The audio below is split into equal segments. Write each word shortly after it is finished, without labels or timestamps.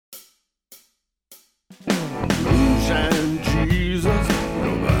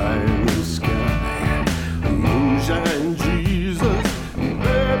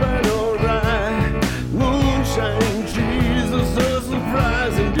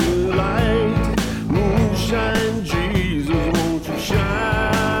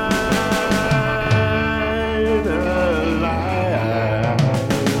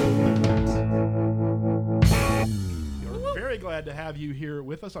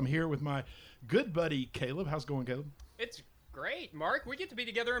with us. I'm here with my good buddy, Caleb. How's it going, Caleb? It's great, Mark. We get to be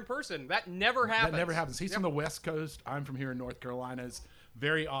together in person. That never happens. That never happens. He's from the West Coast. I'm from here in North Carolina. It's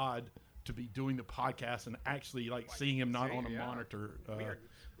very odd to be doing the podcast and actually seeing him not on a monitor.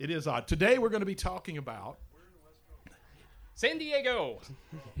 It is odd. Today we're going to be talking about San Diego.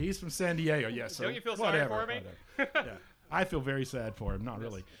 He's from San Diego, yes. So don't you feel sorry for me? Yeah, I feel very sad for him. Not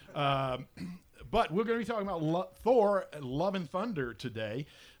really. But we're going to be talking about Thor, Love and Thunder today.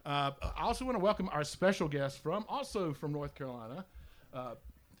 I also want to welcome our special guest also from North Carolina.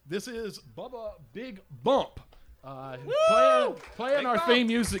 This is Bubba Big Bump. Playing our theme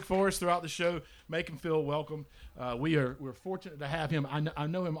music for us throughout the show, make him feel welcome. We're fortunate to have him. I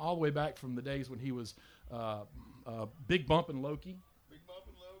know him all the way back from the days when he was Big Bump and Loki.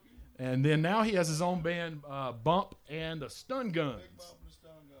 And then now he has his own band, Bump and the Stun Guns. Big Bump and the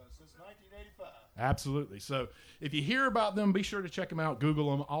Stun Guns since 1985. Absolutely. So if you hear about them, be sure to check them out, Google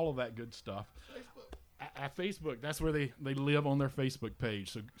them, all of that good stuff. At Facebook, that's where they live on their Facebook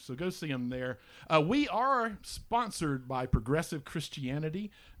page. So go see them there. We are sponsored by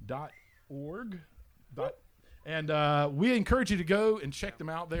progressivechristianity.org. And we encourage you to go and check them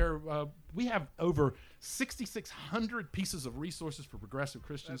out there. We have over 6,600 pieces of resources for progressive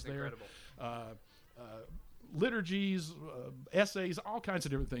Christians there. Incredible. Liturgies, essays, all kinds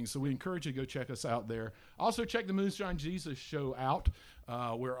of different things. So we encourage you to go check us out there. Also, check the Moonshine Jesus show out.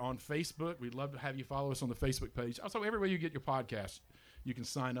 We're on Facebook. We'd love to have you follow us on the Facebook page. Also, everywhere you get your podcast, you can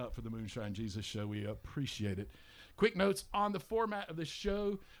sign up for the Moonshine Jesus show. We appreciate it. Quick notes on the format of the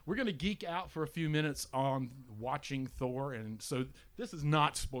show. We're going to geek out for a few minutes on watching Thor. And so this is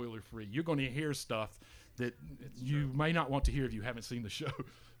not spoiler-free. You're going to hear stuff that you may not want to hear if you haven't seen the show.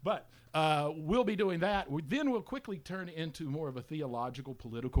 But we'll be doing that. Then we'll quickly turn into more of a theological,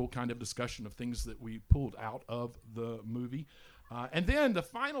 political kind of discussion of things that we pulled out of the movie. And then the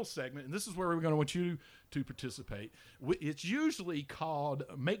final segment, and this is where we're going to want you to participate. It's usually called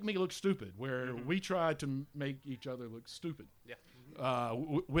Make Me Look Stupid, where we try to make each other look stupid. Yeah.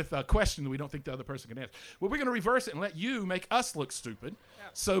 With a question that we don't think the other person can answer. Well, we're going to reverse it and let you make us look stupid. Yeah.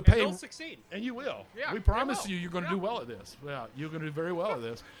 So and pay. they'll succeed. And you will. Yeah, we promise they will. you're going to do well at this. Yeah, you're going to do very well at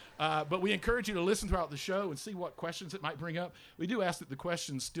this. But we encourage you to listen throughout the show and see what questions it might bring up. We do ask that the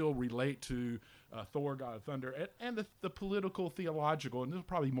questions still relate to Thor, God of Thunder, and the political, theological, and there's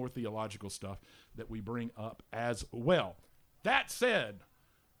probably more theological stuff that we bring up as well. That said,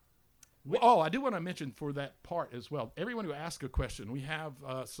 I do want to mention for that part as well, everyone who asks a question, we have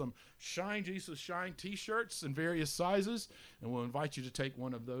some Shine Jesus Shine t-shirts in various sizes, and we'll invite you to take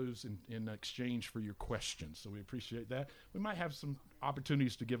one of those in exchange for your questions. So we appreciate that. We might have some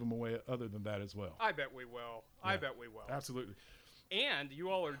opportunities to give them away other than that as well. I bet we will. Yeah, I bet we will. Absolutely. And you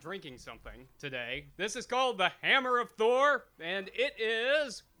all are drinking something today. This is called the Hammer of Thor, and it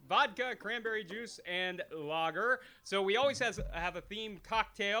is vodka, cranberry juice, and lager. So we always have a themed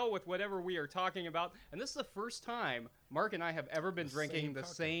cocktail with whatever we are talking about. And this is the first time Mark and I have ever been drinking the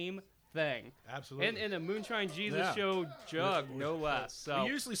same thing. Absolutely. And in a Moonshine Jesus show jug, no less. So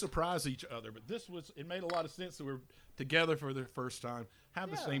we usually surprise each other, but it made a lot of sense that we're together for the first time, have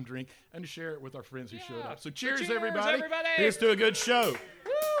the same drink, and to share it with our friends who showed up. So cheers, everybody. Here's to a good show.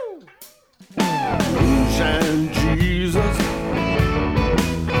 Woo! Moonshine Jesus.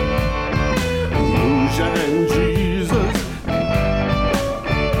 Moonshine Jesus.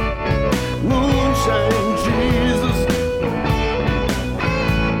 Moonshine Jesus.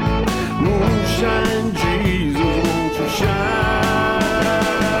 Moonshine Jesus, won't you shine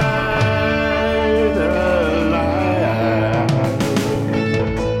a light?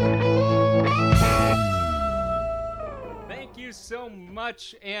 Thank you so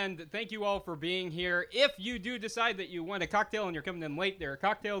much, and thank you all for being here. If you do decide that you want a cocktail and you're coming in late, there are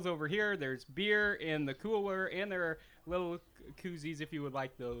cocktails over here. There's beer in the cooler, and there are little koozies if you would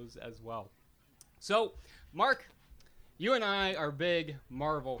like those as well. So, Mark, you and I are big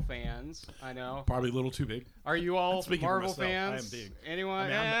Marvel fans, I know. Probably a little too big. Are you all Speaking for Marvel myself, fans? I am big.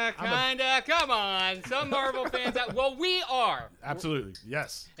 Anyone? I mean, Kinda. Come on. Some Marvel fans. Well, we are. Absolutely.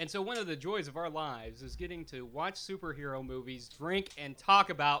 Yes. And so one of the joys of our lives is getting to watch superhero movies, drink, and talk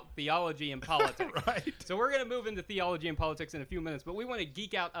about theology and politics. Right. So we're going to move into theology and politics in a few minutes, but we want to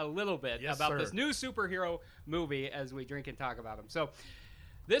geek out a little bit about this new superhero movie as we drink and talk about them. So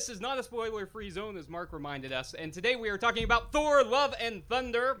this is not a spoiler-free zone, as Mark reminded us. And today we are talking about Thor, Love and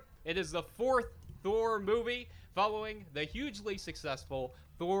Thunder. It is the fourth Thor movie following the hugely successful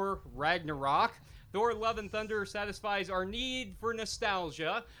Thor Ragnarok. Thor, Love and Thunder satisfies our need for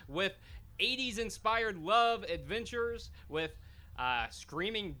nostalgia with 80s-inspired love adventures with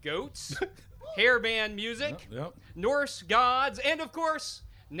screaming goats, hairband music, Yep. Norse gods, and of course,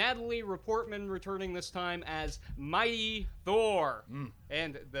 Natalie Portman returning this time as Mighty Thor.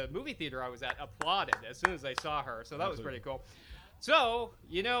 And the movie theater I was at applauded as soon as they saw her, so that was pretty cool. So,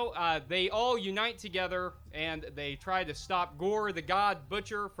 they all unite together, and they try to stop Gore, the god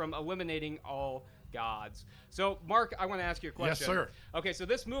butcher, from eliminating all gods. So, Mark, I want to ask you a question. Yes, sir. Okay, so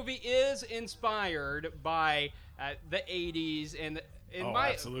this movie is inspired by the 80s, and in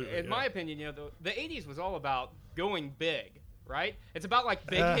my opinion, the 80s was all about going big. Right? It's about like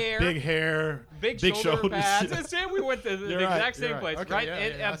big hair, big shoulder pads. And Sam, we went to the exact same place, okay, right? Yeah,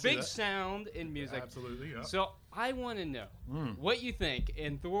 and a big sound in music. Absolutely, yeah. So I want to know what you think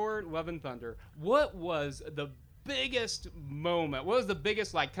in Thor: Love and Thunder. What was the biggest moment? What was the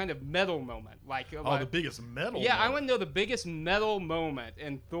biggest kind of metal moment? The biggest metal. Yeah, moment. I want to know the biggest metal moment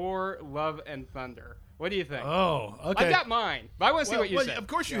in Thor: Love and Thunder. What do you think? Oh, okay. I've got mine, but I want to see what you say. Of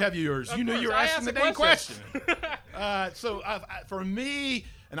course you have yours. You knew you were asking the dang question. For me,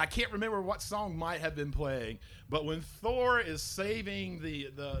 and I can't remember what song might have been playing, but when Thor is saving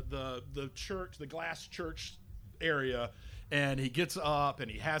the church, the glass church area, and he gets up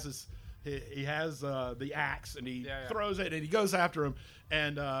and he has the axe and he throws it and he goes after him,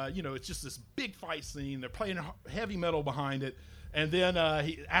 and it's just this big fight scene. They're playing heavy metal behind it. And then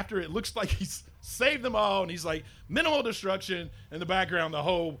after it looks like he's saved them all, and he's like minimal destruction in the background, the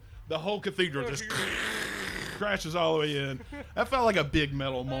whole cathedral just crashes all the way in. That felt like a big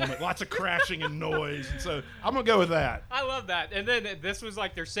metal moment, lots of crashing and noise, and so I'm gonna go with that. I love that. And then this was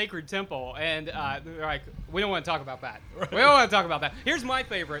like their sacred temple, and they're like, we don't want to talk about that. We don't want to talk about that. Here's my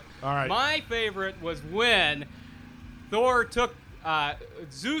favorite. All right. My favorite was when Thor took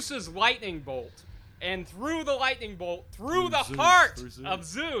Zeus's lightning bolt and threw the lightning bolt through the heart of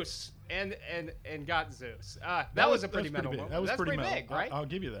Zeus and got Zeus. That was a pretty metal moment. That was That's pretty big, right? I'll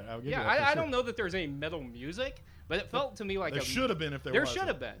give you that. I don't know that there's any metal music, but it felt to me like there should have been if there was. There should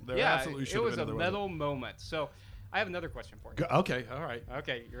have been. There absolutely should have been. It was a metal moment. So I have another question for you. Okay, all right.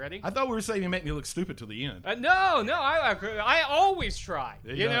 Okay, you ready? I thought we were saying you make me look stupid to the end. No, I always try,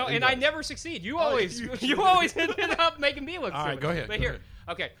 and I never succeed. You always ended up making me look stupid. All right, go ahead. But here,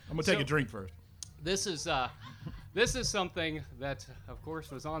 okay. I'm gonna take a drink first. This is something that, of course,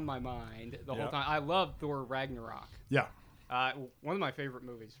 was on my mind the whole time. I love Thor Ragnarok. Yeah. One of my favorite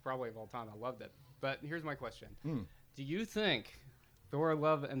movies, probably of all time. I loved it. But here's my question. Do you think Thor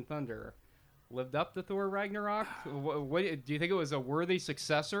Love and Thunder lived up to Thor Ragnarok? What do you think it was a worthy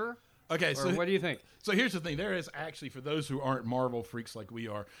successor? Okay, so what do you think? So here's the thing. There is actually, for those who aren't Marvel freaks like we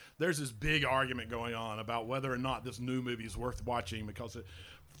are, there's this big argument going on about whether or not this new movie is worth watching because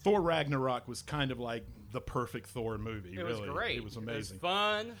Thor Ragnarok was kind of like the perfect Thor movie. It was great. It was amazing. It was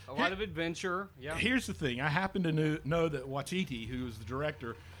fun, a lot of adventure. Yeah. Here's the thing. I happen to know that Waititi, who is the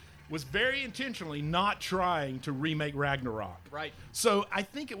director, was very intentionally not trying to remake Ragnarok. Right. So I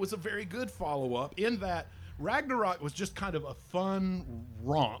think it was a very good follow-up in that Ragnarok was just kind of a fun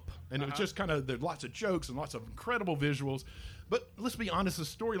romp, and it was just kind of, there's lots of jokes and lots of incredible visuals. But let's be honest, the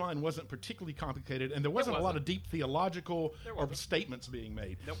storyline wasn't particularly complicated, and there wasn't a lot of deep theological or statements being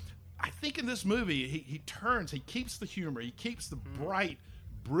made. Nope. I think in this movie, he keeps the humor, he keeps the bright,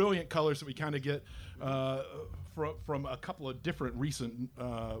 brilliant colors that we kind of get from a couple of different recent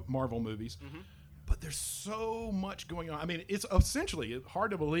Marvel movies. But there's so much going on. I mean, it's essentially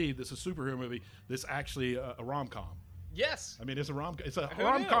hard to believe this is a superhero movie that's actually a rom-com. Yes. I mean, it's a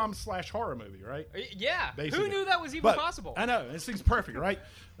rom-com / horror movie, right? Yeah. Basically. Who knew that was even possible? I know. It seems perfect, right?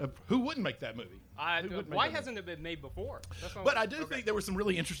 Who wouldn't make that movie? Why hasn't it been made before? But I do think there was some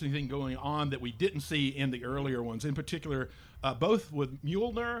really interesting thing going on that we didn't see in the earlier ones. In particular, both with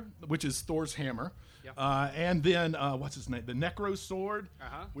Mjolnir, which is Thor's hammer, and then, what's his name? The Necro Sword,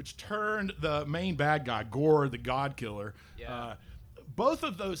 which turned the main bad guy, Gore, the God Killer. Yeah. Both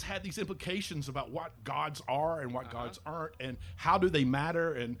of those had these implications about what gods are and what gods aren't, and how do they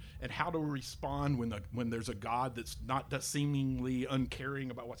matter, and how to respond when there's a god that's seemingly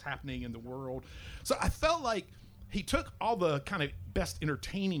uncaring about what's happening in the world. So I felt like he took all the kind of best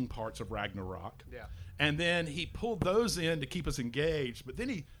entertaining parts of Ragnarok, and then he pulled those in to keep us engaged, but then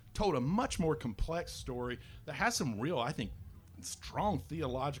he told a much more complex story that has some real, I think, strong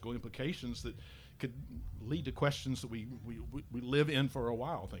theological implications that could lead to questions that we live in for a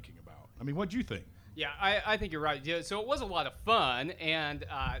while thinking about. I mean, what do you think? Yeah, I think you're right. Yeah, so it was a lot of fun, and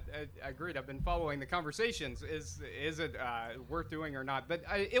I agreed. I've been following the conversations. Is it worth doing or not? But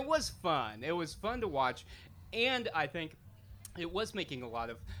it was fun. It was fun to watch, and I think it was making a lot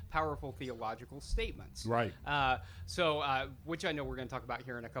of powerful theological statements. Right. Which I know we're going to talk about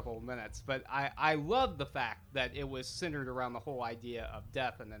here in a couple of minutes. But I love the fact that it was centered around the whole idea of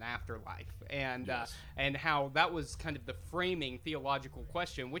death and an afterlife, and how that was kind of the framing theological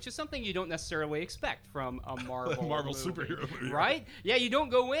question, which is something you don't necessarily expect from a Marvel movie, superhero movie, right? Yeah, you don't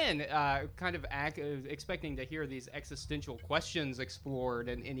go in kind of expecting to hear these existential questions explored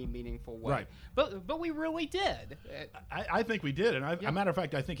in any meaningful way. Right. But we really did. I think we did, and as a matter of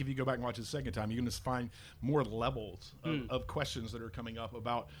fact, I think if you go back and watch it the second time, you're going to find more levels of questions that are coming up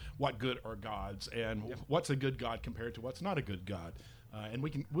about what good are gods and what's a good God compared to what's not a good God. And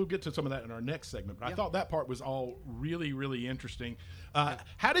we'll get to some of that in our next segment. But I thought that part was all really, really interesting.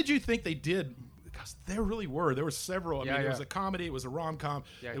 How did you think they did? Because there really were. There were several. I mean, it was a comedy. It was a rom-com.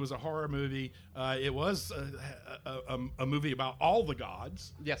 It was a horror movie. It was a movie about all the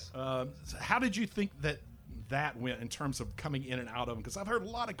gods. Yes. How did you think that went in terms of coming in and out of them? Because I've heard a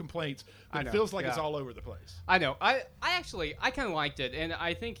lot of complaints that it feels like it's all over the place. I know. I kind of liked it, and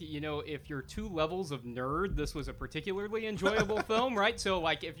I think, if you're two levels of nerd, this was a particularly enjoyable film, right? So,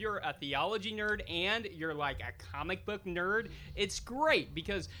 like, if you're a theology nerd and you're like a comic book nerd, it's great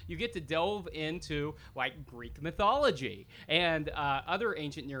because you get to delve into like Greek mythology and other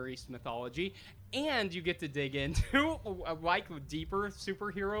ancient Near East mythology. And you get to dig into like deeper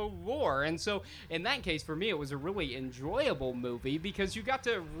superhero lore. And so in that case, for me, it was a really enjoyable movie because you got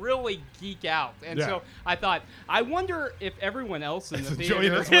to really geek out. And so I thought, I wonder if everyone else in the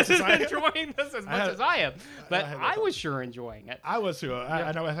theater is enjoying this as much as I am. But I was sure enjoying it. I was too.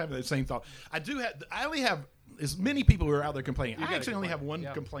 I know I have the same thought. I only have as many people who are out there complaining. I actually only have one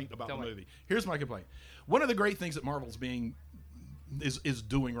complaint about the movie. Here's my complaint. One of the great things that Marvel's is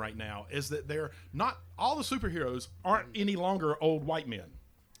doing right now is that they're not all the superheroes aren't any longer old white men.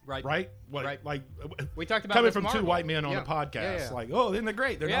 Right. Like we talked about coming from Marvel. two white men on a podcast. Like, oh, isn't they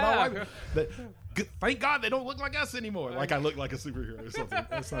great? They're not all white men. But thank God they don't look like us anymore. Like I look like a superhero or something.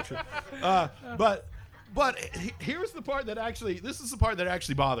 That's not true. But here's the part that this is the part that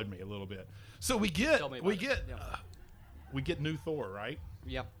actually bothered me a little bit. So we get new Thor, right?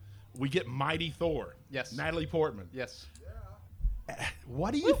 Yeah. We get Mighty Thor. Yes. Natalie Portman. Yes.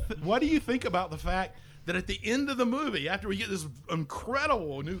 What do you think about the fact that at the end of the movie, after we get this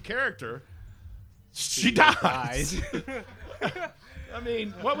incredible new character, she dies? I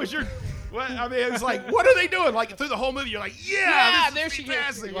mean, it was like, what are they doing? Like through the whole movie, you're like, this is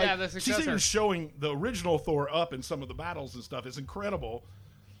fantastic. Like, she's even showing the original Thor up in some of the battles and stuff. It's incredible.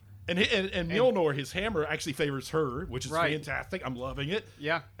 And Mjolnir, his hammer actually favors her, which is fantastic. I'm loving it.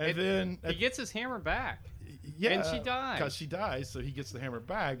 Yeah. And then he gets his hammer back. Yeah, and she dies. Because she dies, so he gets the hammer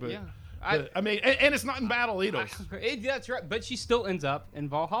back. But, I mean, and it's not in battle either. That's right. But she still ends up in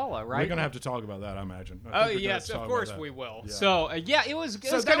Valhalla, right? We're going to have to talk about that, I imagine. Yes, of course we will. Yeah. So, it was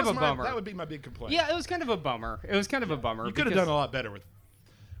kind of a bummer. That would be my big complaint. Yeah, it was kind of a bummer. You could have done a lot better with.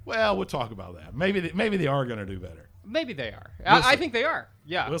 Well, we'll talk about that. Maybe they are going to do better. Maybe they are. I think they are.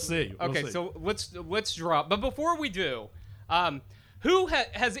 Yeah. We'll see. So let's drop. But before we do,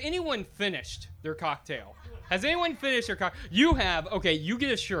 has anyone finished their cocktail? Has anyone finished their cocktail? You have. Okay, you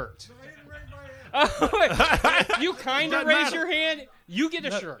get a shirt. You kind of raise your hand. You get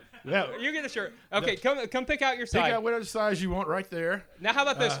a shirt. Yeah. You get a shirt. Okay, come pick out your size. Pick out whatever size you want right there. Now, how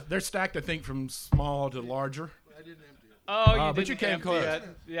about this? They're stacked, I think, from small to larger. I didn't empty it. Oh, but you came close.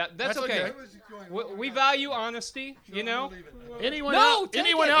 Yeah, that's okay. We value honesty, Anyone else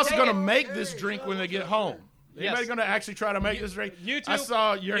is going to make this drink when they get home? Anybody going to actually try to make this drink? You too. I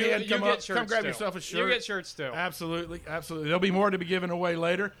saw your hand come up. Come grab too. yourself a shirt. You get shirts too. Absolutely. There'll be more to be given away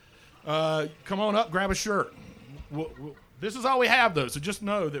later. Come on up, grab a shirt. This is all we have, though, so just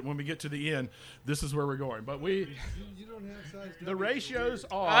know that when we get to the end, this is where we're going. But you don't have size W. The ratios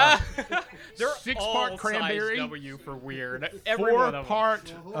are they're 6-part cranberry, size W for weird.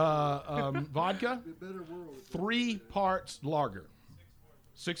 4-part vodka, 3 parts lager,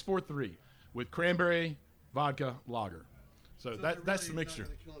 6-4-3 with cranberry, vodka, lager. So that's the mixture.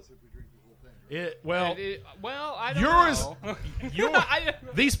 I don't know.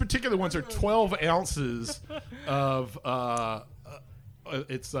 These particular ones are 12 ounces of 12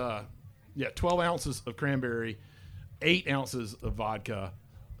 ounces of cranberry, 8 ounces of vodka.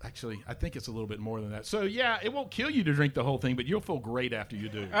 Actually, I think it's a little bit more than that. So yeah, it won't kill you to drink the whole thing, but you'll feel great after you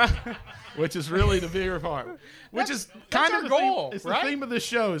do, which is really the bigger part. Which is kind of the goal. It's the theme of this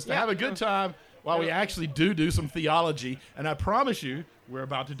show is to have a good time while we actually do some theology, and I promise you, we're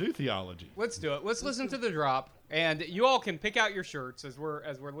about to do theology. Let's do it. Let's listen to the drop, and you all can pick out your shirts as we're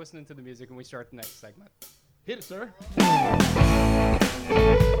listening to the music, and we start the next segment. Hit it, sir.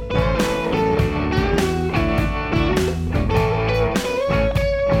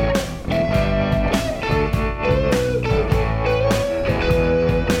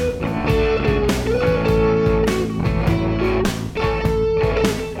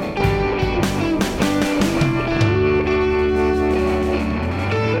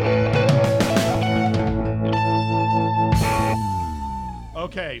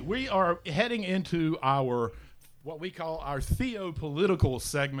 Okay, we are heading into our what we call our theopolitical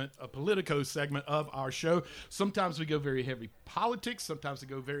segment, a Politico segment of our show. Sometimes we go very heavy politics. Sometimes we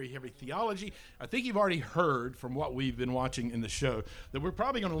go very heavy theology. I think you've already heard from what we've been watching in the show that we're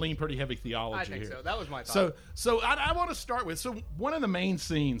probably going to lean pretty heavy theology here. I think so. That was my thought. So I want to start with, one of the main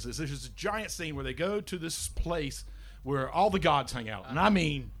scenes is there's this giant scene where they go to this place where all the gods hang out. And I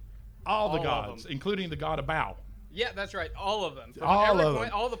mean all the gods, including the god of Baal. Yeah, that's right. All of them. From all of them.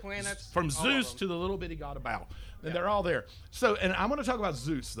 All the planets. From Zeus to the little bitty god of Baal. And they're all there. So, and I'm going to talk about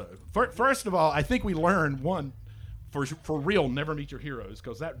Zeus, though. First of all, I think we learned, one, for real, never meet your heroes,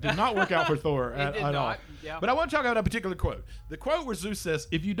 because that did not work out for Thor at all. Yeah. But I want to talk about a particular quote. The quote where Zeus says,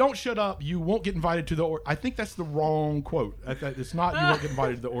 if you don't shut up, you won't get invited to the orgy. I think that's the wrong quote. It's not, you won't get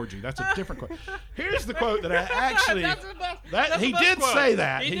invited to the orgy. That's a different quote. Here's the quote that I actually... He did say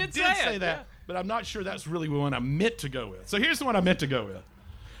that. He did say that. Yeah. But I'm not sure that's really the one I meant to go with. So here's the one I meant to go with.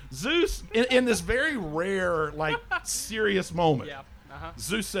 Zeus, in this very rare, serious moment,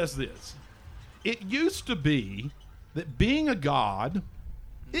 Zeus says this. It used to be that being a god,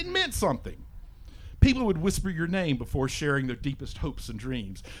 it meant something. People would whisper your name before sharing their deepest hopes and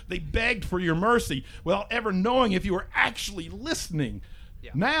dreams. They begged for your mercy without ever knowing if you were actually listening.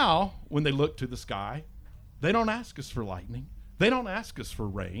 Yeah. Now, when they look to the sky, they don't ask us for lightning. They don't ask us for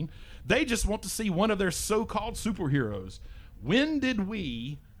rain. They just want to see one of their so-called superheroes. When did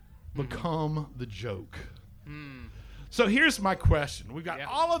we become the joke? So here's my question. We've got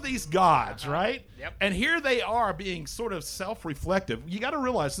all of these gods, right? Yep. And here they are being sort of self-reflective. You got to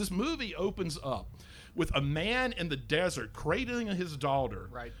realize this movie opens up with a man in the desert cradling his daughter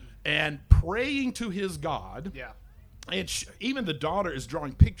and praying to his God. Yeah. And even the daughter is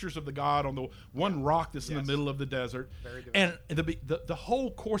drawing pictures of the god on the one rock that's in the middle of the desert. Very good. And the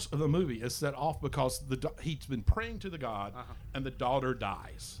whole course of the movie is set off because he's been praying to the god, and the daughter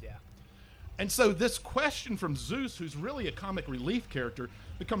dies. Yeah. And so this question from Zeus, who's really a comic relief character,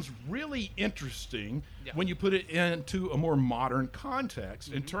 becomes really interesting when you put it into a more modern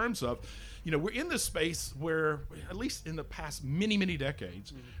context in terms of, we're in this space where, at least in the past many, many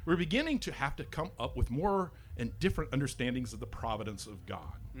decades, we're beginning to have to come up with more and different understandings of the providence of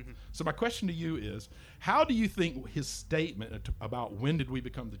God. So my question to you is, how do you think his statement about when did we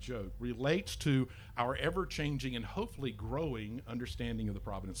become the joke relates to our ever-changing and hopefully growing understanding of the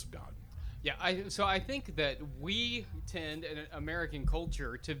providence of God? Yeah, I think that we tend in American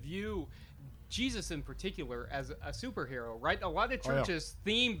culture to view Jesus in particular as a superhero, right? A lot of churches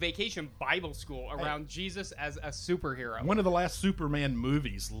theme Vacation Bible School around Jesus as a superhero. One of the last Superman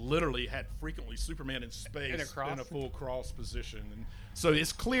movies literally had frequently Superman in space in a full cross position. And so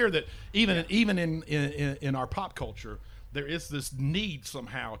it's clear that even in our pop culture, there is this need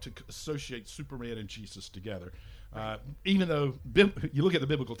somehow to associate Superman and Jesus together. Even though you look at the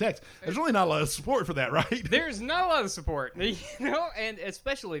biblical text, there's really not a lot of support for that, right? There's not a lot of support, and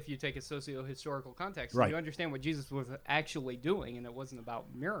especially if you take a socio-historical context, you understand what Jesus was actually doing, and it wasn't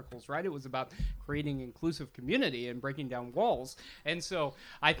about miracles, right? It was about creating inclusive community and breaking down walls. And so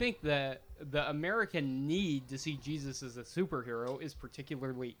I think that the American need to see Jesus as a superhero is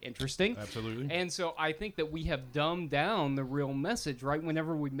particularly interesting. Absolutely. And so I think that we have dumbed down the real message, right?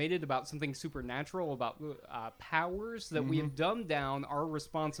 Whenever we made it about something supernatural, about powers, that we have dumbed down our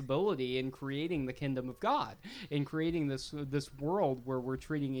responsibility in creating the kingdom of God, in creating this world where we're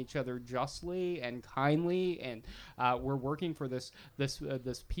treating each other justly and kindly, and we're working for this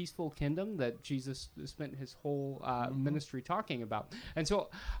peaceful kingdom that Jesus spent his whole ministry talking about. And so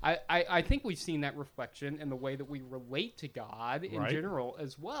I think we've seen that reflection in the way that we relate to God in general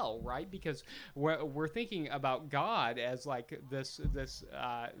as well, right? Because we're thinking about God as like this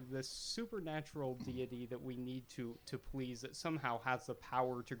supernatural deity that we need to please, that somehow has the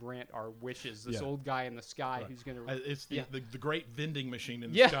power to grant our wishes. This old guy in the sky who's going to... It's the great vending machine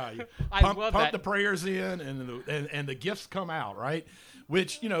in the sky. You pump the prayers in, and the gifts come out, right?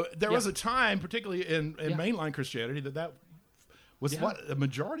 Which, there was a time, particularly in mainline Christianity, that was what the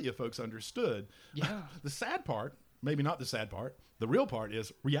majority of folks understood. Yeah. The sad part, maybe not the sad part, the real part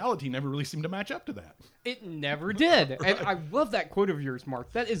is reality never really seemed to match up to that. It never did. And I love that quote of yours,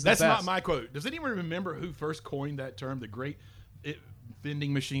 Mark. That's best. Not my quote. Does anyone remember who first coined that term, the great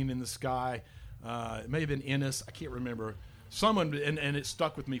vending machine in the sky? It may have been Ennis. I can't remember. Someone, and it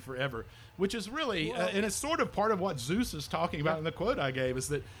stuck with me forever, which is really, and it's sort of part of what Zeus is talking about in the quote I gave, is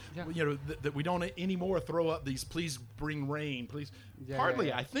that, that we don't anymore throw up these, please bring rain, please.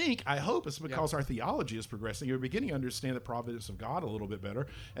 Partly, I hope it's because our theology is progressing. You're beginning to understand the providence of God a little bit better,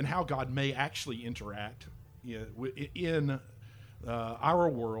 and how God may actually interact in our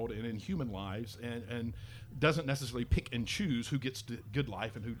world and in human lives, and doesn't necessarily pick and choose who gets the good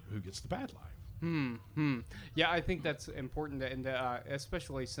life and who gets the bad life. Yeah, I think that's important, and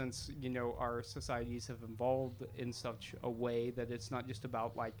especially since our societies have evolved in such a way that it's not just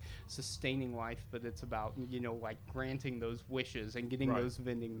about like sustaining life, but it's about like granting those wishes and getting Right. those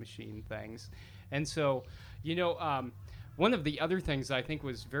vending machine things. And so, one of the other things I think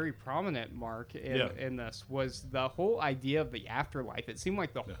was very prominent, Mark, in this was the whole idea of the afterlife. It seemed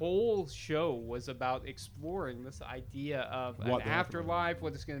like the whole show was about exploring this idea of What an the afterlife,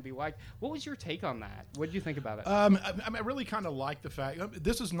 what it's going to be like. What was your take on that? What did you think about it? I really kind of like the fact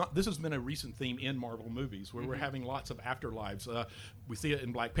this has been a recent theme in Marvel movies where we're having lots of afterlives. We see it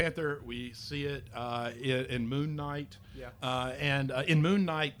in Black Panther. We see it in Moon Knight. Yeah. And in Moon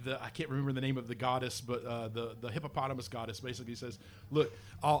Knight, I can't remember the name of the goddess, but the hippopotamus goddess basically says, "Look,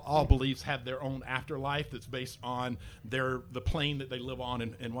 all beliefs have their own afterlife that's based on the plane that they live on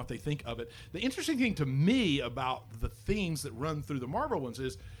and what they think of it." The interesting thing to me about the themes that run through the Marvel ones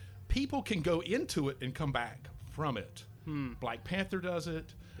is people can go into it and come back from it. Black Panther does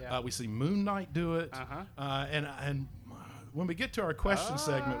it. Yeah. We see Moon Knight do it. And when we get to our question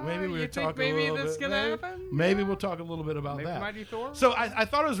segment, maybe we'll talk a little bit. Maybe we'll talk a little bit about that. Mighty Thor? So I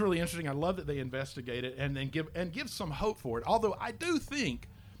thought it was really interesting. I love that they investigate it and then give some hope for it. Although I do think,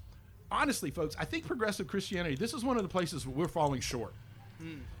 honestly, folks, I think progressive Christianity, this is one of the places where we're falling short.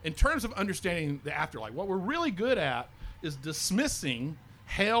 In terms of understanding the afterlife, what we're really good at is dismissing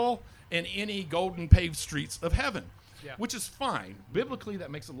hell and any golden paved streets of heaven, which is fine. Biblically, that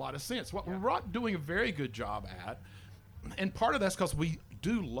makes a lot of sense. What we're not doing a very good job at, and part of that's because we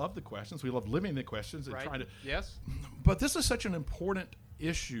do love the questions. We love living the questions and trying to. Yes. But this is such an important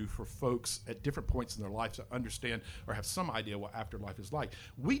issue for folks at different points in their lives to understand or have some idea what afterlife is like.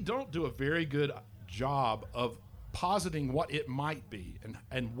 We don't do a very good job of positing what it might be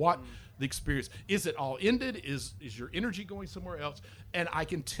and what the experience is. It all ended? Is your energy going somewhere else? And I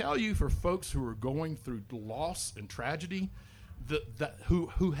can tell you, for folks who are going through loss and tragedy,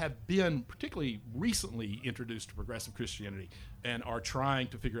 who have been particularly recently introduced to progressive Christianity and are trying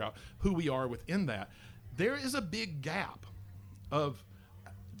to figure out who we are within that, there is a big gap of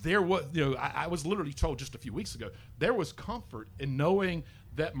I was literally told just a few weeks ago, there was comfort in knowing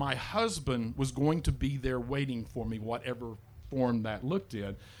that my husband was going to be there waiting for me, whatever form that looked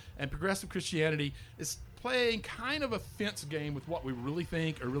in. And progressive Christianity is playing kind of a fence game with what we really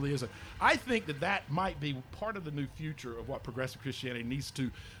think or really isn't. I think that might be part of the new future of what progressive Christianity needs to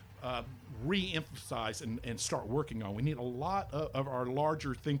re-emphasize and start working on. We need a lot of our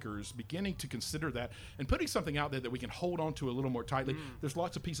larger thinkers beginning to consider that and putting something out there that we can hold on to a little more tightly. There's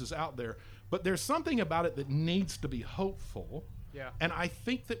lots of pieces out there, but there's something about it that needs to be hopeful. Yeah. And I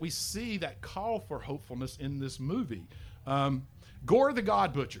think that we see that call for hopefulness in this movie. Gore the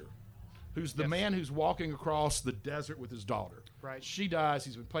God Butcher, who's the man who's walking across the desert with his daughter. Right. She dies.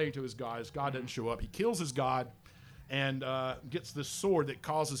 He's been praying to his God. His God doesn't show up. He kills his God and gets this sword that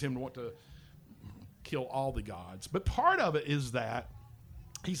causes him to want to kill all the gods. But part of it is that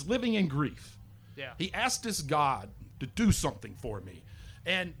he's living in grief. Yeah. He asked this God to do something for me.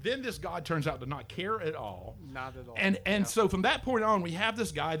 And then this God turns out to not care at all. Not at all. And so from that point on, we have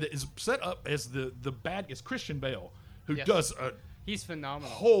this guy that is set up as the bad, is Christian Bale, who does a he's phenomenal.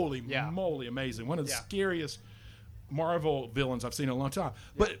 Holy moly, amazing. One of the scariest Marvel villains I've seen in a long time.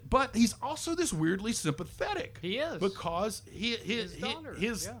 But he's also this weirdly sympathetic. He is. Because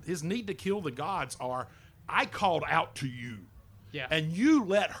his need to kill the gods are, I called out to you. Yeah. And you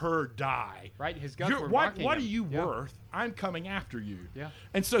let her die. Right, his guts were what mocking are him. you worth? I'm coming after you. Yeah.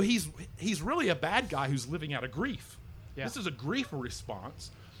 And so he's really a bad guy who's living out of grief. Yeah. This is a grief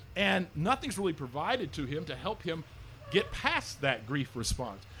response, and nothing's really provided to him to help him get past that grief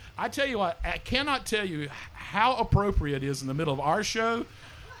response. I tell you what, I cannot tell you how appropriate it is in the middle of our show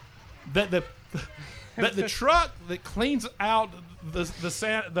that the truck that cleans out the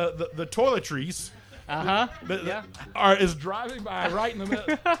toiletries is driving by right in the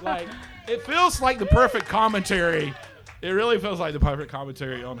middle. Like, it feels like the perfect commentary. It really feels like the perfect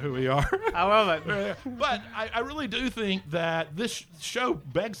commentary on who we are. I love it. But I really do think that this show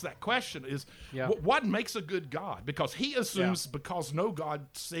begs that question is, what makes a good God? Because he assumes because no God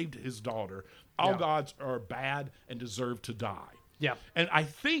saved his daughter, all gods are bad and deserve to die. Yeah. And I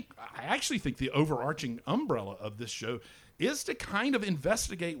actually think the overarching umbrella of this show is to kind of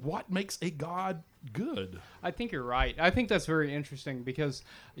investigate what makes a God good. I think you're right. I think that's very interesting because,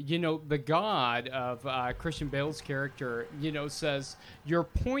 the God of Christian Bale's character, says your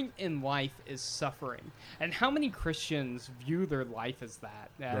point in life is suffering. And how many Christians view their life as that,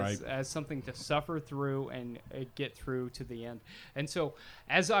 as something to suffer through and get through to the end? And so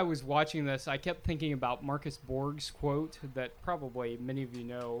as I was watching this, I kept thinking about Marcus Borg's quote that probably many of you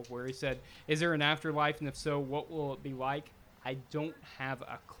know, where he said, "Is there an afterlife? And if so, what will it be like? I don't have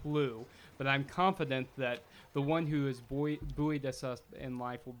a clue, but I'm confident that the one who has buoyed us up in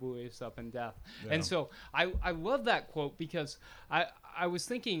life will buoy us up in death." Yeah. And so I love that quote because I was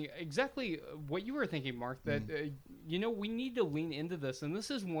thinking exactly what you were thinking, Mark, that, we need to lean into this. And this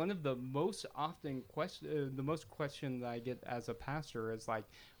is one of the most often question that I get as a pastor is like,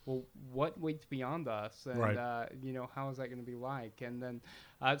 well, what waits beyond us? And, how is that going to be like? And then,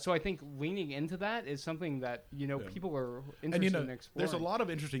 so I think leaning into that is something that, people are interested in exploring. There's a lot of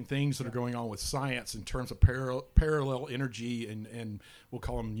interesting things that are going on with science in terms of parallel energy and we'll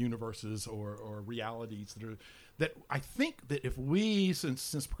call them universes or realities that I think that if we,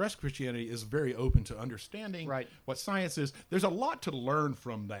 since progressive Christianity is very open to understanding what science is, there's a lot to learn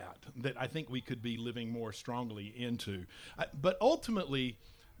from that I think we could be living more strongly into. But ultimately,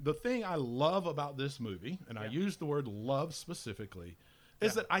 the thing I love about this movie, and I use the word love specifically,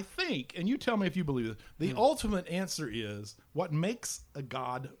 is that I think, and you tell me if you believe it, the ultimate answer is what makes a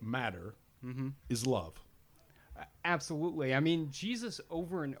God matter is love. Absolutely. I mean, Jesus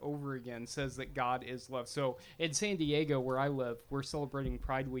over and over again says that God is love. So in San Diego, where I live, we're celebrating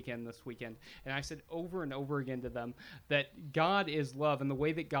Pride Weekend this weekend. And I said over and over again to them that God is love. And the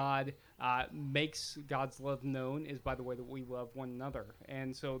way that God makes God's love known is by the way that we love one another.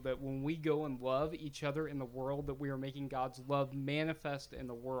 And so that when we go and love each other in the world, that we are making God's love manifest in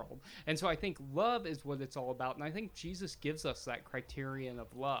the world. And so I think love is what it's all about. And I think Jesus gives us that criterion of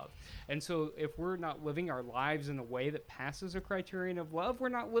love. And so if we're not living our lives in a way that passes a criterion of love, we're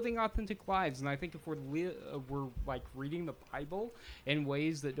not living authentic lives. And I think if we're like reading the Bible in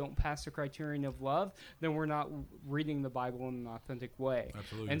ways that don't pass the criterion of love, then we're not reading the Bible in an authentic way.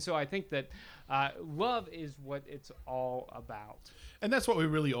 Absolutely. And so I think that love is what it's all about. And that's what we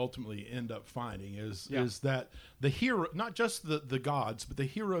really ultimately end up finding is that the hero, not just the gods, but the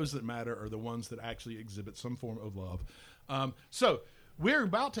heroes that matter are the ones that actually exhibit some form of love. So we're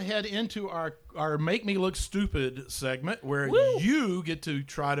about to head into our Make Me Look Stupid segment where you get to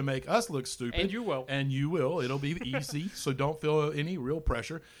try to make us look stupid. And you will. And you will. It'll be easy, so don't feel any real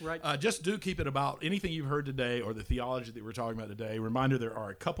pressure. Right. Just do keep it about anything you've heard today or the theology that we're talking about today. Reminder, there are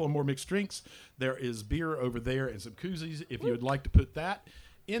a couple of more mixed drinks. There is beer over there and some koozies if you would like to put that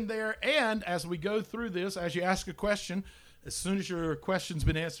in there. And as we go through this, as you ask a question, as soon as your question's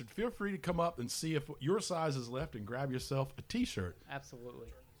been answered, feel free to come up and see if your size is left and grab yourself a T-shirt. Absolutely.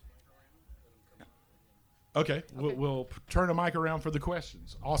 Okay. We'll turn the mic around for the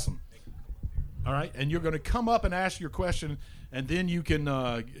questions. Awesome. All right, and you're going to come up and ask your question, and then you can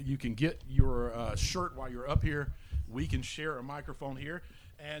get your shirt while you're up here. We can share a microphone here.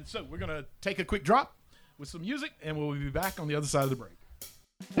 And so we're going to take a quick drop with some music, and we'll be back on the other side of the break.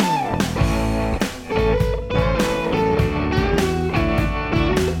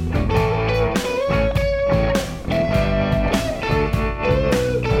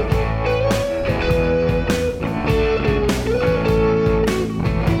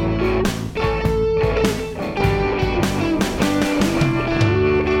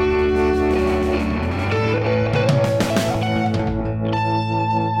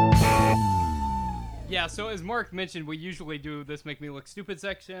 So as Mark mentioned, we usually do this Make Me Look Stupid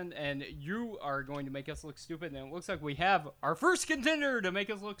section, and you are going to make us look stupid, and it looks like we have our first contender to make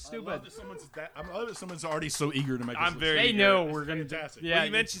us look stupid. I love that someone's already so eager to make us look stupid. They know we're going to do fantastic. Yeah, well,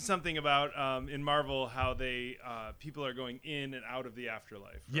 you mentioned something about in Marvel how they people are going in and out of the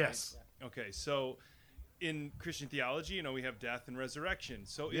afterlife. Right? Yes. Okay, so in Christian theology, we have death and resurrection.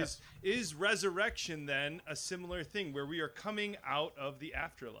 So is resurrection then a similar thing where we are coming out of the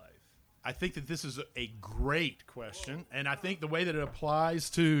afterlife? I think that this is a great question, and I think the way that it applies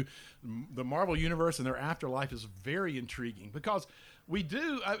to the Marvel Universe and their afterlife is very intriguing because we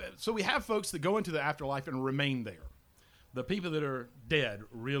have folks that go into the afterlife and remain there. The people that are dead,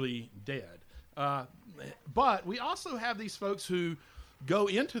 really dead. But we also have these folks who go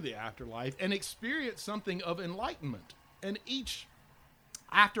into the afterlife and experience something of enlightenment, and each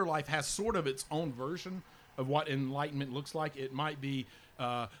afterlife has sort of its own version of what enlightenment looks like. It might be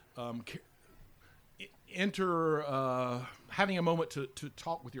having a moment to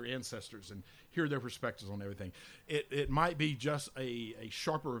talk with your ancestors and hear their perspectives on everything. It might be just a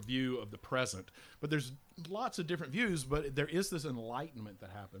sharper view of the present, but there's lots of different views, but there is this enlightenment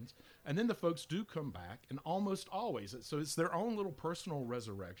that happens. And then the folks do come back, and almost always. So it's their own little personal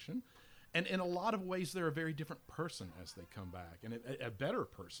resurrection. And in a lot of ways, they're a very different person as they come back, and a better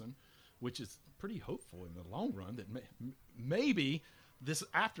person, which is pretty hopeful in the long run that maybe this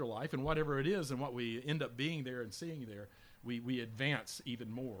afterlife and whatever it is and what we end up being there and seeing there, we advance even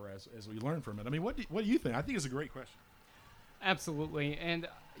more as we learn from it. I mean, what do you think? I think it's a great question. Absolutely. And,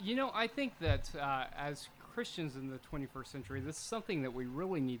 I think that as Christians in the 21st century, this is something that we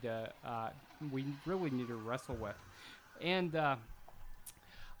really need to wrestle with. And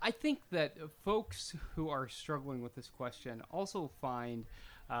I think that folks who are struggling with this question also find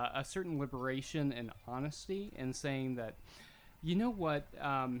a certain liberation and honesty in saying that, you know what,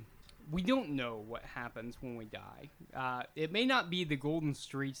 we don't know what happens when we die. It may not be the golden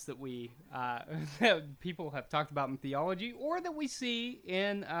streets that that people have talked about in theology, or that we see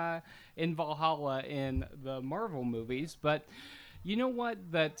in Valhalla in the Marvel movies. But you know what,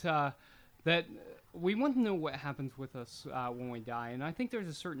 that we want to know what happens with us when we die, and I think there's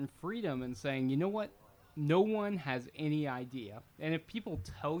a certain freedom in saying, you know what, no one has any idea, and if people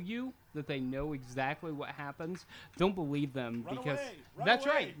tell you that they know exactly what happens, don't believe them.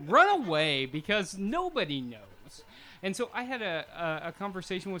 Run away, because nobody knows. And so I had a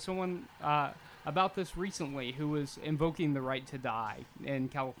conversation with someone about this recently who was invoking the right to die in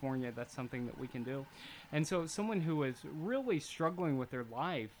California. That's something that we can do. And so someone who is really struggling with their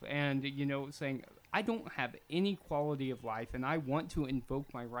life and, saying, I don't have any quality of life and I want to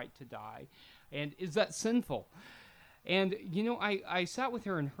invoke my right to die. And is that sinful? And, I sat with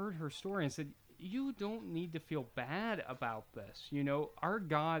her and heard her story and said, you don't need to feel bad about this. Our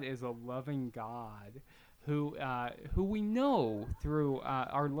God is a loving God who we know through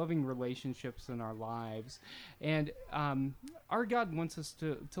our loving relationships in our lives. And our God wants us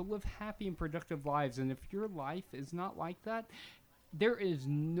to live happy and productive lives. And if your life is not like that, there is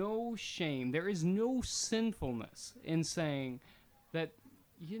no shame, there is no sinfulness in saying that,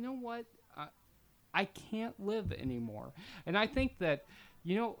 you know what, I can't live anymore. And I think that,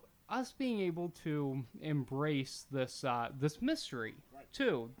 us being able to embrace this mystery,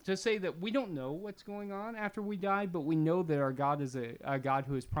 too, to say that we don't know what's going on after we die, but we know that our God is a God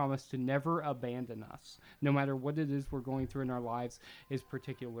who has promised to never abandon us, no matter what it is we're going through in our lives, is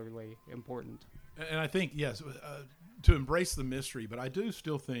particularly important. And I think, yes, to embrace the mystery, but I do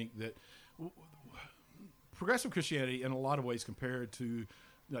still think that progressive Christianity, in a lot of ways, compared to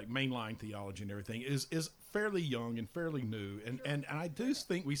like mainline theology and everything, is fairly young and fairly new, and I do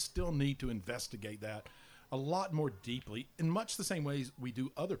think we still need to investigate that a lot more deeply, in much the same ways we do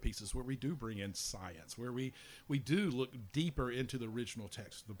other pieces where we do bring in science, where we do look deeper into the original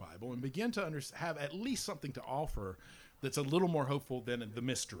text of the Bible and begin to have at least something to offer that's a little more hopeful than the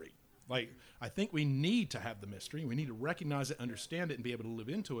mystery. Like, I think we need to have the mystery. We need to recognize it, understand it, and be able to live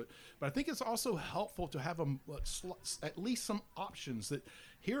into it. But I think it's also helpful to have at least some options that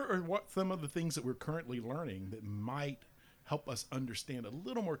here are what some of the things that we're currently learning that might help us understand a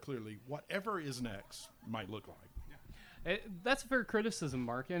little more clearly whatever is next might look like. That's a fair criticism,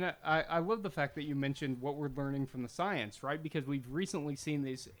 Mark, and I love the fact that you mentioned what we're learning from the science, right? Because we've recently seen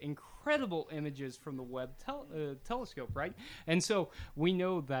these incredible images from the Webb telescope, right? And so we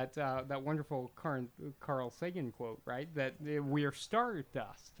know that that wonderful Carl Sagan quote, right? That we are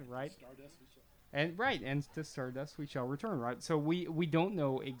stardust, right? Stardust we shall. And to stardust we shall return, right? So we don't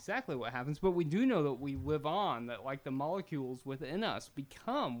know exactly what happens, but we do know that we live on, that like the molecules within us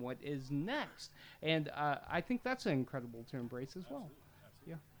become what is next. And I think that's incredible to embrace as well.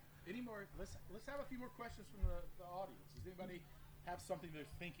 Absolutely. Yeah. Any more? Let's have a few more questions from the audience. Does anybody have something they're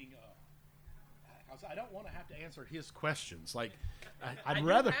thinking of? I don't want to have to answer his questions. Like, I'd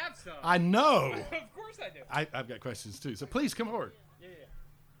rather. Have some. I know. Of course I do. I've got questions too. So please come forward. Yeah.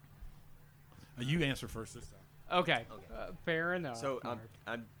 You answer first this time. Okay. Fair enough. So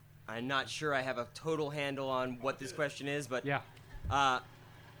I'm not sure I have a total handle on what this question is, but yeah.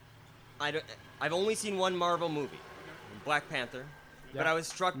 I've only seen one Marvel movie, Black Panther, but I was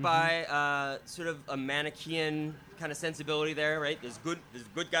struck Mm-hmm. by sort of a Manichaean kind of sensibility there, right? There's good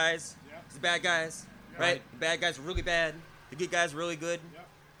guys, there's bad guys, right? The bad guys are really bad, the good guys are really good.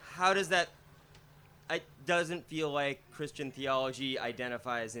 How does that? It doesn't feel like Christian theology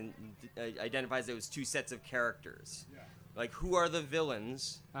identifies those two sets of characters. Like, who are the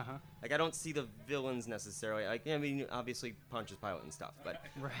villains? Like, I don't see the villains necessarily. Like, I mean, obviously Pontius Pilate and stuff, but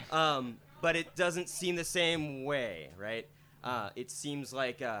but it doesn't seem the same way, right? It seems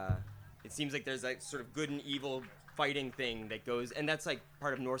like it seems like there's like sort of good and evil fighting thing that goes, and that's like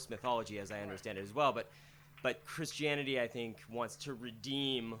part of Norse mythology, as I understand it as well. But Christianity, I think, wants to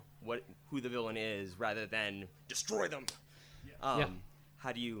redeem who the villain is rather than destroy them. Yeah.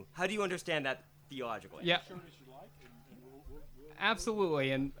 How do you understand that theologically? Yeah.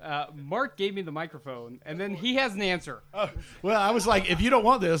 Absolutely. And Mark gave me the microphone, and then he has an answer. Well, I was like, if you don't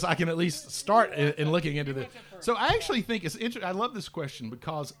want this, I can at least start in looking into this. So I actually think it's interesting. I love this question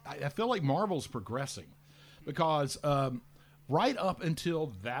because I feel like Marvel's progressing. Because right up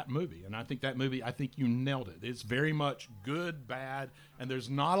until that movie, and I think you nailed it. It's very much good, bad, and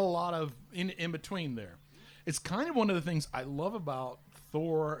there's not a lot of in between there. It's kind of one of the things I love about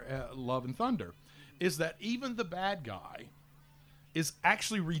Thor, Love and Thunder, is that even the bad guy is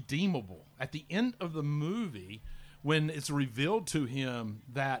actually redeemable. At the end of the movie, when it's revealed to him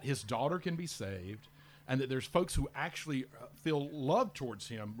that his daughter can be saved and that there's folks who actually feel love towards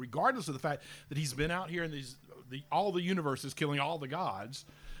him, regardless of the fact that he's been out here in all the universes killing all the gods,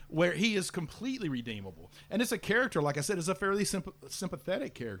 where he is completely redeemable. And it's a character, like I said, is a fairly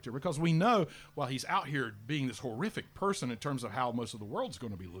sympathetic character, because we know while he's out here being this horrific person in terms of how most of the world's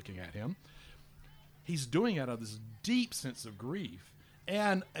going to be looking at him, he's doing it out of this deep sense of grief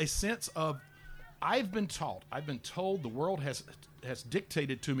and a sense of, I've been told the world has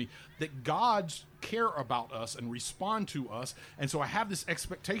dictated to me that gods care about us and respond to us, and so I have this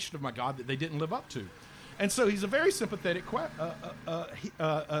expectation of my God that they didn't live up to. And so he's a very sympathetic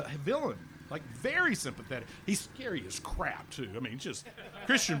villain, like very sympathetic. He's scary as crap too. I mean, just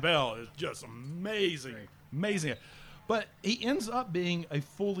Christian Bale is just amazing. But he ends up being a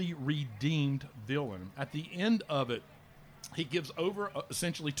fully redeemed villain. At the end of it, he gives over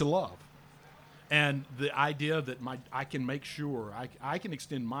essentially to love. And the idea that I can make sure I can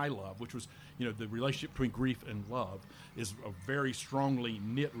extend my love, which was, the relationship between grief and love is a very strongly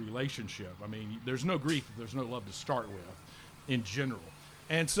knit relationship. I mean, there's no grief if there's no love to start with in general.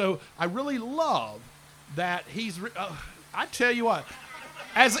 And so I really love that I tell you what,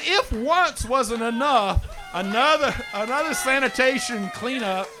 as if once wasn't enough, another sanitation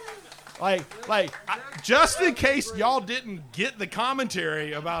cleanup, just in case y'all didn't get the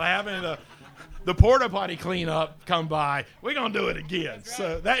commentary about having the porta potty cleanup come by, we're gonna do it again.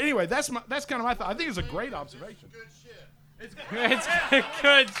 So that's kind of my thought. I think it's a great observation. It's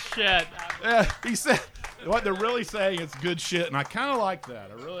good shit. He said what they're really saying is good shit, and I kind of like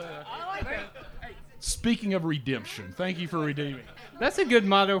that. I like that. Hey, speaking of redemption, thank you for redeeming. That's a good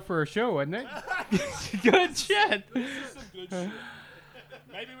motto for a show, isn't it? Good shit. This is some good shit.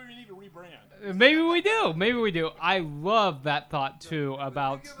 Maybe we need to rebrand. Maybe we do. I love that thought too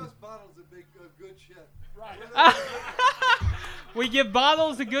about. Give us bottles of good shit. Right. We give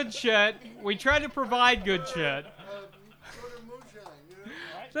bottles of good shit. We try to provide good shit. Sort of moonshine,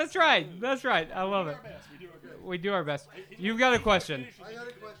 That's right. I love it. We do our best. You've got a question. I got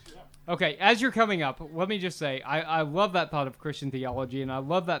a question. Okay, as you're coming up, let me just say, I love that thought of Christian theology, and I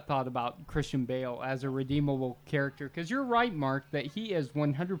love that thought about Christian Bale as a redeemable character, because you're right, Mark, that he is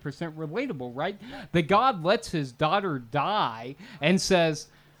 100% relatable, right? The God lets his daughter die and says,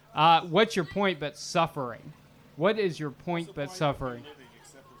 what's your point but suffering? What is your point but suffering?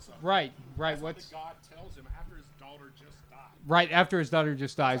 Right. What's God tells him after his daughter just died. Right, after his daughter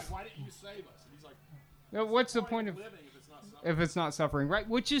just dies. Why didn't you save us? And he's like, What's the point of if it's not suffering, right?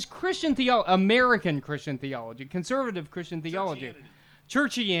 Which is Christian theology, American Christian theology, conservative Christian theology,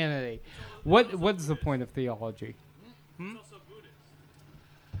 churchianity. What's the point of theology?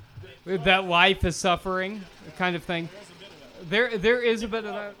 That life is suffering, kind of thing. There is a bit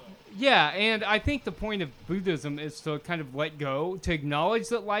of that. Yeah, and I think the point of Buddhism is to kind of let go, to acknowledge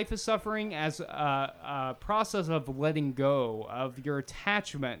that life is suffering as a process of letting go of your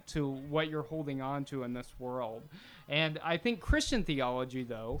attachment to what you're holding on to in this world. And I think Christian theology,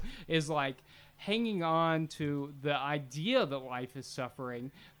 though, is like hanging on to the idea that life is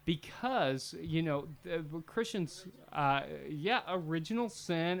suffering because, Christians, original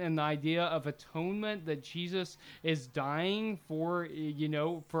sin and the idea of atonement, that Jesus is dying for,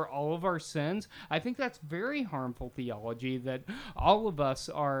 for all of our sins. I think that's very harmful theology, that all of us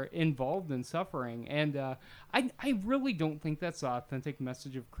are involved in suffering. And I really don't think that's the authentic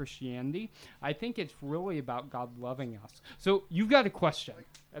message of Christianity. I think it's really about God loving us. So you've got a question,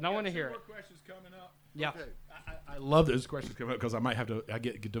 and I want to hear it. More questions coming up. Yeah. Okay. I love those questions coming up because I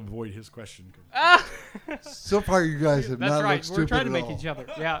get to avoid his question. So far, you guys have That's not right. looked stupid We're trying to at make all. each other.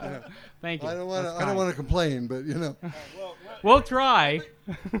 Yeah. Thank you. I don't want That's to. I don't kind. want to complain, but We'll try.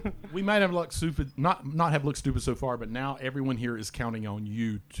 We might have looked stupid, not have looked stupid so far, but now everyone here is counting on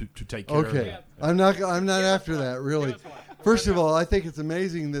you to take care of Okay. it. I'm not after that, really. First of all, I think it's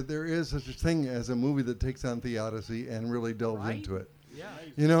amazing that there is such a thing as a movie that takes on theodicy and really delves into it. Yeah.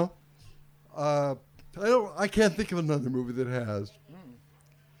 You know, I can't think of another movie that has.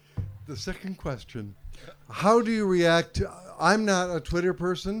 The second question: how do you react to? I'm not a Twitter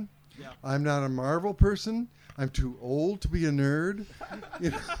person. Yeah. I'm not a Marvel person. I'm too old to be a nerd.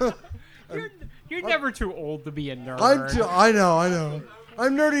 You know? You're never too old to be a nerd. I know.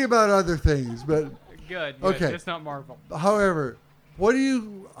 I'm nerdy about other things, but Good. Okay. It's not Marvel. however,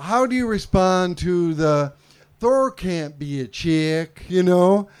 how do you respond to the Thor can't be a chick, you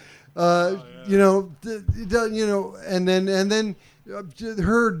know? You know, and then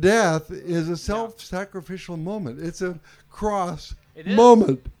her death is a self-sacrificial moment. It's a cross It is.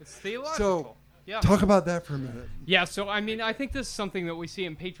 moment. It's theological. So yeah. talk about that for a minute. Yeah, so I mean, I think this is something that we see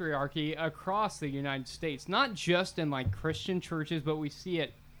in patriarchy across the United States, not just in like Christian churches, but we see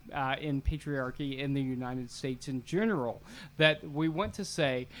it in patriarchy in the United States in general. That we want to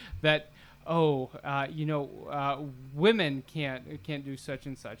say that, women can't do such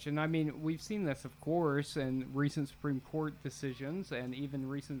and such, and I mean, we've seen this, of course, in recent Supreme Court decisions and even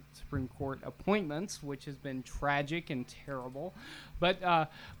recent Supreme Court appointments, which has been tragic and terrible. But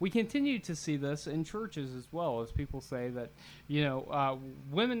we continue to see this in churches as well, as people say that,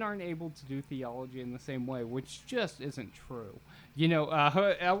 women aren't able to do theology in the same way, which just isn't true.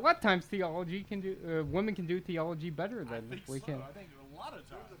 A lot of times theology can do, women can do theology better than we can. I think a lot of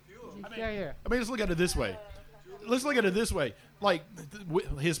times. Yeah. I mean, let's look at it this way. Like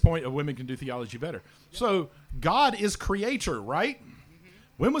his point of women can do theology better. So God is creator, right?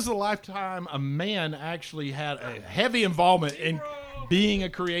 When was the lifetime a man actually had a heavy involvement in being a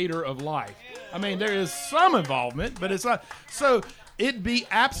creator of life? I mean, there is some involvement, but it's not. So it'd be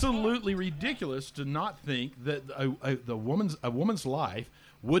absolutely ridiculous to not think that a woman's life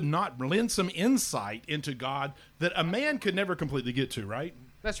would not lend some insight into God that a man could never completely get to, right?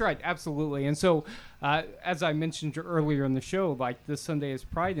 That's right, absolutely. And so, as I mentioned earlier in the show, like this Sunday is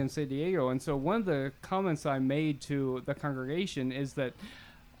Pride in San Diego, and so one of the comments I made to the congregation is that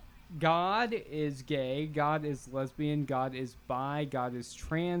God is gay, God is lesbian, God is bi, God is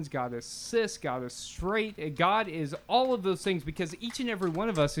trans, God is cis, God is straight, God is all of those things, because each and every one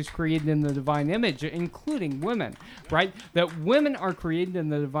of us is created in the divine image, including women, right? That women are created in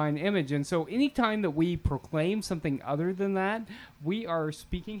the divine image, and so anytime that we proclaim something other than that, we are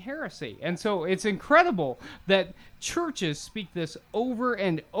speaking heresy. And so it's incredible that churches speak this over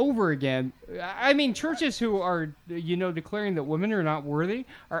and over again. I mean, churches who are, declaring that women are not worthy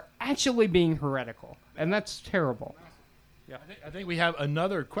are actually being heretical. And that's terrible. Yeah. I think we have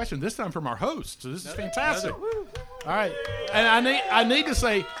another question, this time from our host. So this is fantastic. All right. And I need to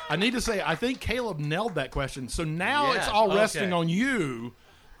say, I think Caleb nailed that question. So now it's all resting on you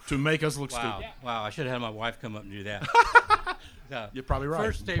to make us look stupid. Wow, I should have had my wife come up and do that. You're probably right.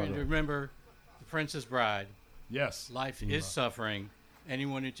 First statement to remember, the Princess Bride. Yes. Life is suffering.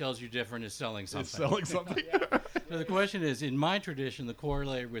 Anyone who tells you different is selling something. So the question is, in my tradition, the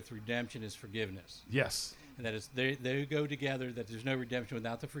corollary with redemption is forgiveness. Yes. And that is, they go together, that there's no redemption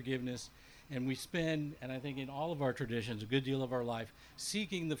without the forgiveness. And we spend, and I think in all of our traditions, a good deal of our life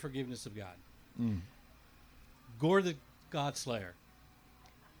seeking the forgiveness of God. Gore the God Slayer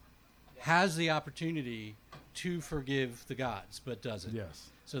has the opportunity to forgive the gods, but doesn't. Yes.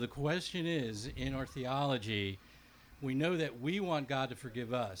 So the question is, in our theology, we know that we want God to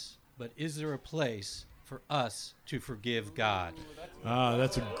forgive us, but is there a place for us to forgive God?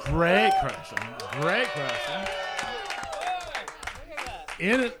 That's a great question. Great question.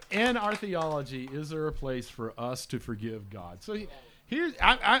 In our theology, is there a place for us to forgive God? So here's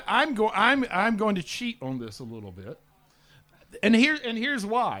I'm going to cheat on this a little bit, and here's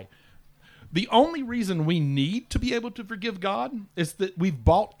why. The only reason we need to be able to forgive God is that we've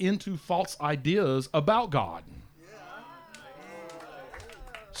bought into false ideas about God.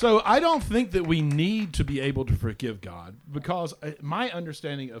 So I don't think that we need to be able to forgive God, because my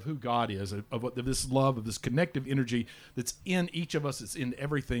understanding of who God is, of this love, of this connective energy that's in each of us, that's in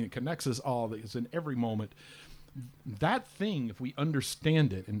everything, that connects us all, that is in every moment, that thing, if we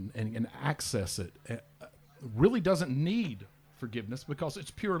understand it and access it, really doesn't need forgiveness, because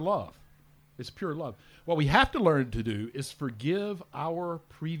it's pure love. It's pure love. What we have to learn to do is forgive our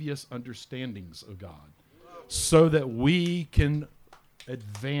previous understandings of God so that we can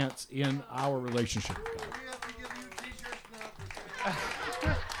advance in our relationship with God. We have to give you t-shirts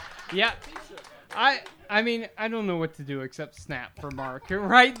now. Yeah. I mean, I don't know what to do except snap for Mark,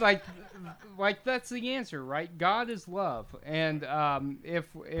 right? Like that's the answer, right? God is love. And if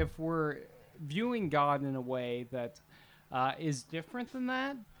we're viewing God in a way that is different than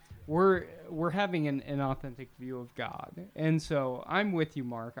that, we're having an authentic view of God. And so I'm with you,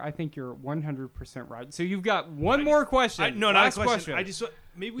 Mark. I think you're 100% right. So you've got one more question. No, not Last a question. I just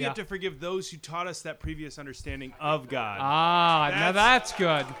maybe we have to forgive those who taught us that previous understanding of God. Now that's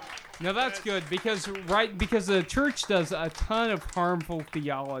good. Now that's good because the church does a ton of harmful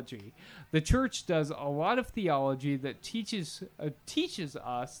theology. The church does a lot of theology that teaches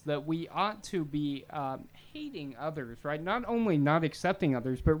us that we ought to be hating others, right? Not only not accepting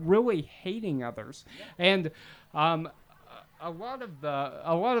others, but really hating others. And a lot of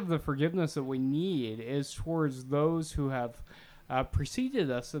the forgiveness that we need is towards those who have preceded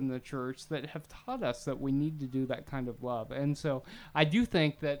us in the church that have taught us that we need to do that kind of love. And so I do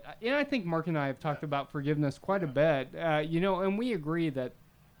think that, and I think Mark and I have talked about forgiveness quite a bit, and we agree that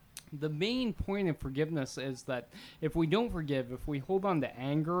the main point of forgiveness is that if we don't forgive, if we hold on to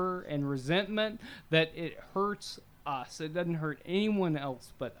anger and resentment, that it hurts us. It doesn't hurt anyone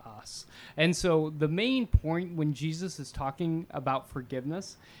else but us. And so the main point when Jesus is talking about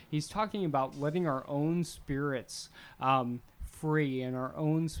forgiveness, he's talking about letting our own spirits free and our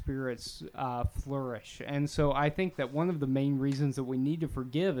own spirits flourish. And so I think that one of the main reasons that we need to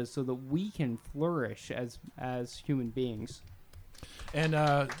forgive is so that we can flourish as human beings. And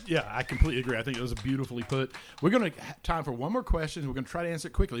I completely agree. I think it was beautifully put. We're going to have time for one more question. We're going to try to answer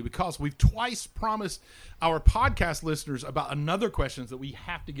it quickly because we've twice promised our podcast listeners about another questions that we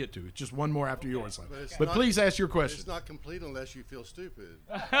have to get to. It's just one more after yours. But please ask your question. It's not complete unless you feel stupid.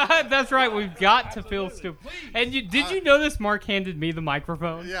 That's right. We've got to feel stupid. And did you notice Mark handed me the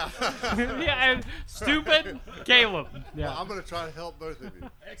microphone? Yeah. Yeah. And stupid, Caleb. Yeah. Well, I'm going to try to help both of you.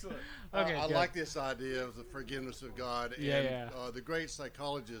 Excellent. Okay, I like this idea of the forgiveness of God. Yeah. And the great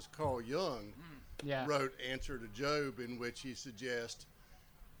psychologist Carl Jung wrote Answer to Job, in which he suggests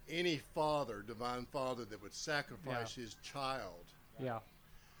any father, divine father, that would sacrifice his child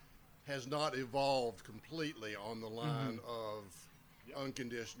has not evolved completely on the line of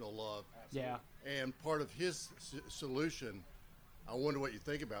unconditional love. Yeah. And part of his solution, I wonder what you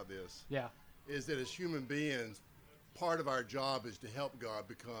think about this, is that as human beings, part of our job is to help God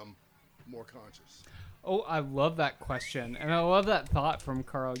become more conscious. Oh, I love that question, and I love that thought from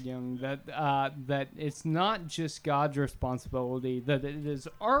Carl Jung that it's not just God's responsibility; that it is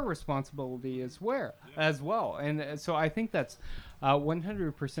our responsibility as well. And so I think that's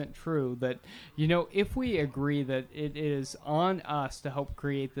 100% true. That if we agree that it is on us to help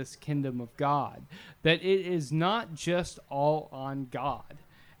create this kingdom of God, that it is not just all on God.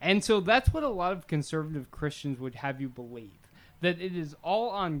 And so that's what a lot of conservative Christians would have you believe. That it is all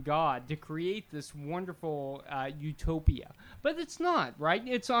on God to create this wonderful utopia. But it's not, right?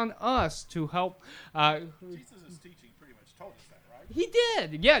 It's on us to help. Jesus' teaching pretty much told us that, right? He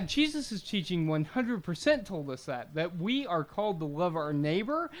did. Yeah, Jesus' teaching 100% told us that we are called to love our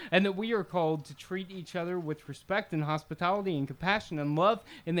neighbor and that we are called to treat each other with respect and hospitality and compassion and love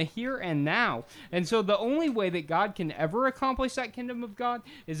in the here and now. And so the only way that God can ever accomplish that kingdom of God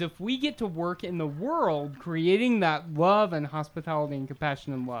is if we get to work in the world creating that love and hospitality and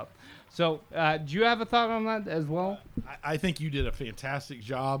compassion and love. So do you have a thought on that as well? I think you did a fantastic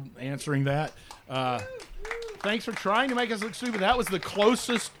job answering that. Thanks for trying to make us look stupid. That was the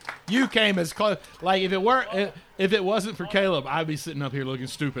closest you came as close. Like if it wasn't for Caleb, I'd be sitting up here looking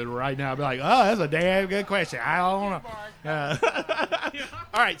stupid right now. I'd be like, oh, that's a damn good question. I don't know.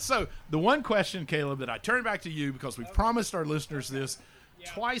 All right. So the one question, Caleb, that I turn back to you because we've promised our listeners this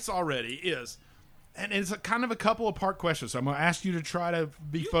twice already is, and it's kind of a couple of part questions. So I'm going to ask you to try to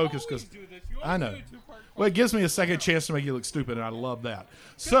be focused because I know. Well, it gives me a second chance to make you look stupid, and I love that.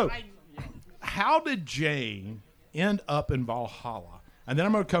 So. How did Jane end up in Valhalla? And then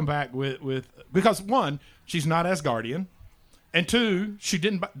I'm going to come back with because one, she's not Asgardian, and two, she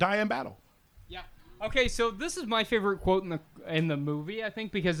didn't die in battle. Yeah. Okay, so this is my favorite quote in the movie, I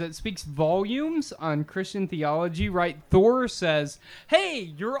think, because it speaks volumes on Christian theology, right? Thor says,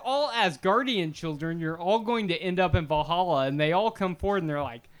 "Hey, you're all Asgardian children. You're all going to end up in Valhalla," and they all come forward and they're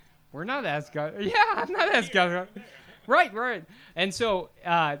like, "We're not Asgard. Yeah, I'm not Asgard." Right. And so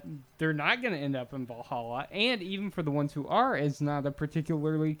they're not going to end up in Valhalla. And even for the ones who are, it's not a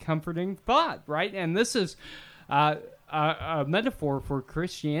particularly comforting thought, right? And this is a metaphor for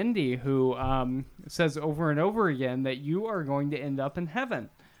Christianity who says over and over again that you are going to end up in heaven.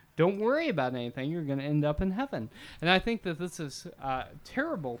 Don't worry about anything. You're going to end up in heaven. And I think that this is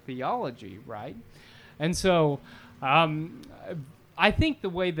terrible theology, right? And so I think the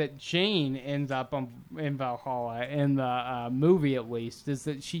way that Jane ends up in Valhalla, in the movie at least, is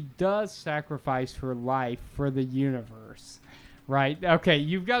that she does sacrifice her life for the universe, Right. Okay.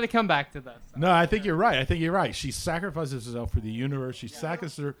 You've got to come back to this. No, I think you're right. She sacrifices herself for the universe. She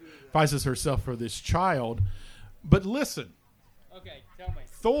sacrifices herself for this child. But listen. Okay. Tell me.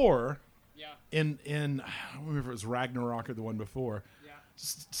 Thor. Yeah. In I don't remember if it was Ragnarok or the one before. Yeah.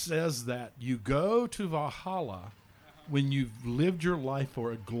 Says that you go to Valhalla when you've lived your life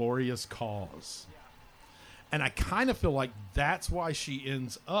for a glorious cause. Yeah. And I kind of feel like that's why she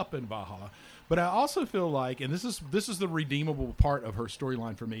ends up in Valhalla. But I also feel like, and this is the redeemable part of her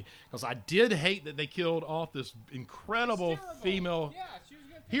storyline for me, because I did hate that they killed off this incredible female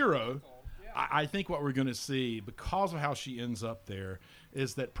hero. Yeah. I think what we're going to see, because of how she ends up there,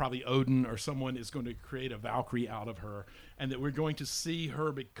 is that probably Odin or someone is going to create a Valkyrie out of her, and that we're going to see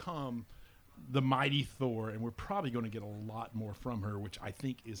her become the mighty Thor, and we're probably going to get a lot more from her, which I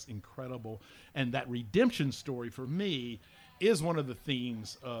think is incredible. And that redemption story for me is one of the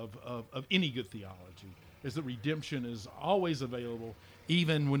themes of any good theology, is that redemption is always available.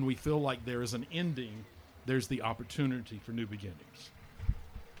 Even when we feel like there is an ending, there's the opportunity for new beginnings.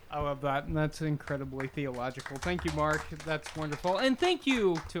 I love that, and that's incredibly theological. Thank you, Mark. That's wonderful. And thank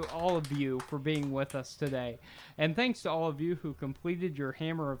you to all of you for being with us today. And thanks to all of you who completed your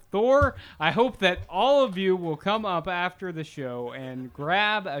Hammer of Thor. I hope that all of you will come up after the show and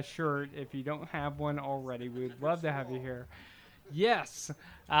grab a shirt if you don't have one already. We'd love to have you here. Yes.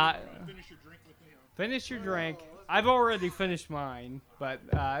 Finish your drink with me. Finish your drink. I've already finished mine, but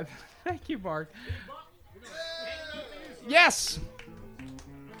thank you, Mark. Yes.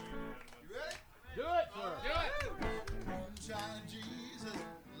 Do it, sir. Do it. Moonshine Jesus,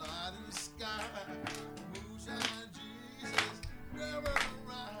 light in the sky. Moonshine Jesus, never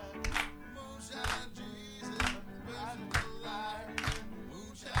arrive. Moonshine Jesus, special light.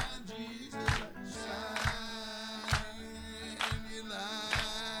 Moonshine Jesus, shine your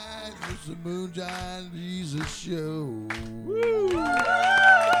light. It's the Moonshine Jesus show. Woo.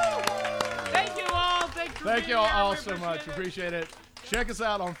 Thank you all. Thank you all so much. Appreciate it. Check us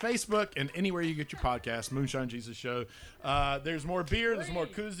out on Facebook and anywhere you get your podcast, Moonshine Jesus Show. There's more beer, there's more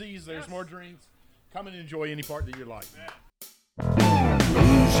koozies, there's more drinks. Come and enjoy any part that you like.